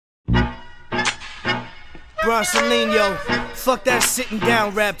Bronson, yo, fuck that sitting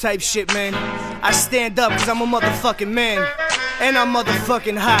down rap type shit, man. I stand up cause I'm a motherfucking man. And I'm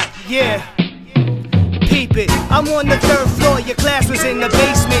motherfucking hot, yeah. Peep it, I'm on the 3rd floor, your class was in the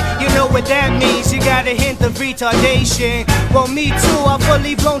basement. You know what that means, you got a hint of retardation. Well, me too, I'm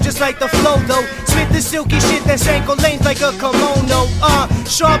fully blown just like the flow though. Spit the silky shit that's ankle length like a kimono.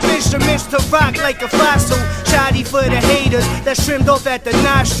 Sharp instruments to rock like a fossil. Shoddy for the haters that's trimmed off at the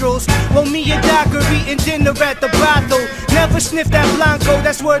nostrils. Well, me and Doc are eating dinner at the brothel. Never sniff that Blanco,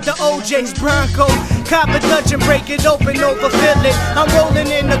 that's word to OJ's Bronco. Cop a Dutch and break it open, overfill it. I'm rolling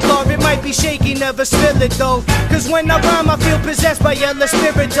in the car, it might be shaky, never spill it though. Cause when I rhyme, I feel possessed by yellow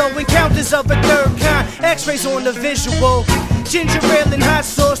spirit though. Encounters of a 3rd kind, x-rays on the visual. Ginger ale and hot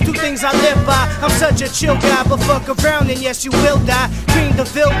sauce, 2 things I live by. I'm such a chill guy, but fuck around and yes you will die. Green the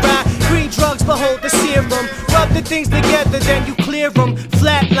Vilride, green drugs, behold the serum. Rub the things together, then you clear them.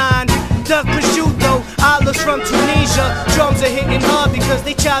 Flatline, duck prosciutto, olives from Tunisia. Drums are hitting hard because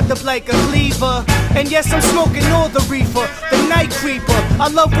they chopped up like a cleaver. And yes, I'm smoking all the reefer, the night creeper. I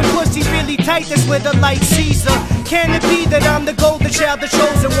love when pussy really tight, that's where the light sees her. Can it be that I'm the golden child, the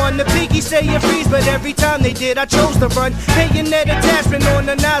chosen one? The piggies say you freeze, but every time they did, I chose to run. Bayonet attachment on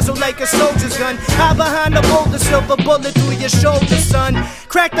the nozzle like a soldier's gun. Hide behind the boulder, silver bullet through your shoulder, son.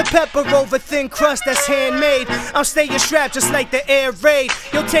 Crack the pepper over thin crust that's handmade. I'm staying strapped just like the air raid.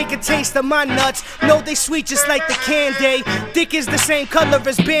 You'll take a taste of my nuts, know they sweet just like the candy. Dick is the same color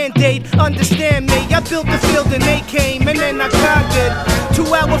as Band-Aid, understand me. I built the field and they came, and then I conquered.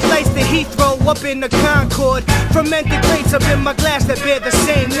 2-hour flights to Heathrow, up in the Concorde. Fermented grapes up in my glass that bear the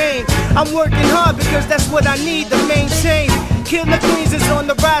same name. I'm working hard because that's what I need to maintain. Killer Queens is on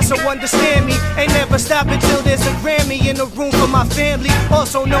the rise, so understand me. Ain't never stop until there's a Grammy in a room for my family,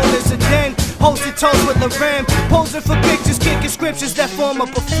 also known as a den. Hosted toast with Loren, posing for pictures, kicking scriptures that form up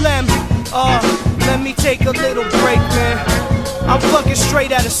a phlegm. Let me take a little break, man. I'm fucking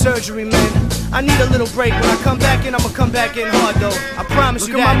straight out of surgery, man. I need a little break. When I come back in, I'ma come back in hard though. I promise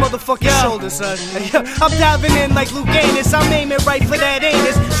you that. Look at my motherfucking shoulders, son. I'm diving in like Lou Gaines. I'm aiming right for that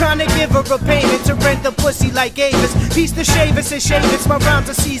anus. Trying to give her a payment to rent the pussy like Avis. Piece to Shavis and Shavis. My rhymes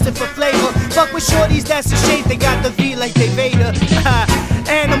are seasoned for flavor. Fuck with shorties, that's the shape. They got the V like they Vader.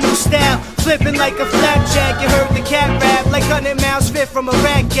 Animal style, flipping like a flapjack. You heard the cat rap like 100 miles fit from a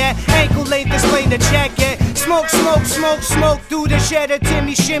rat cat. Ankle length explain the jacket. Smoke, smoke, smoke, smoke through the cheddar.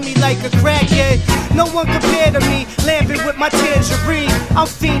 Timmy shimmy like a crackhead. No one compared to me, lamping with my tangerine. I'm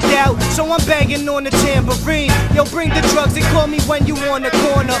fiend out, so I'm banging on the tambourine. Yo, bring the drugs and call me when you on the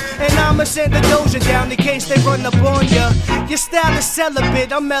corner. And I'ma send the doja down in case they run up on ya. Your style is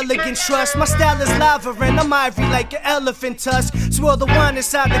celibate, I'm elegant trust. My style is lava and I'm ivory like an elephant tusk. Swirl the wine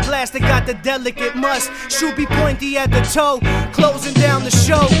inside the glass that got the delicate musk. Shoe be pointy at the toe, closing down the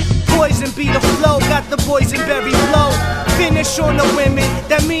show. Poison be the flow, got the boysenberry flow. Finish on the women,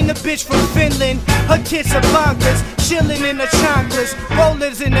 that mean the bitch from Finland. Her tits are bonkers, chillin' in the chonkers.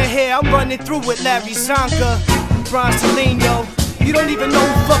 Rollers in the hair, I'm running through with Larry Csonka. Bronson, yo, you don't even know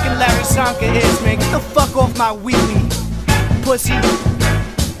who fucking Larry Csonka is, man. Get the fuck off my wee-wee, pussy.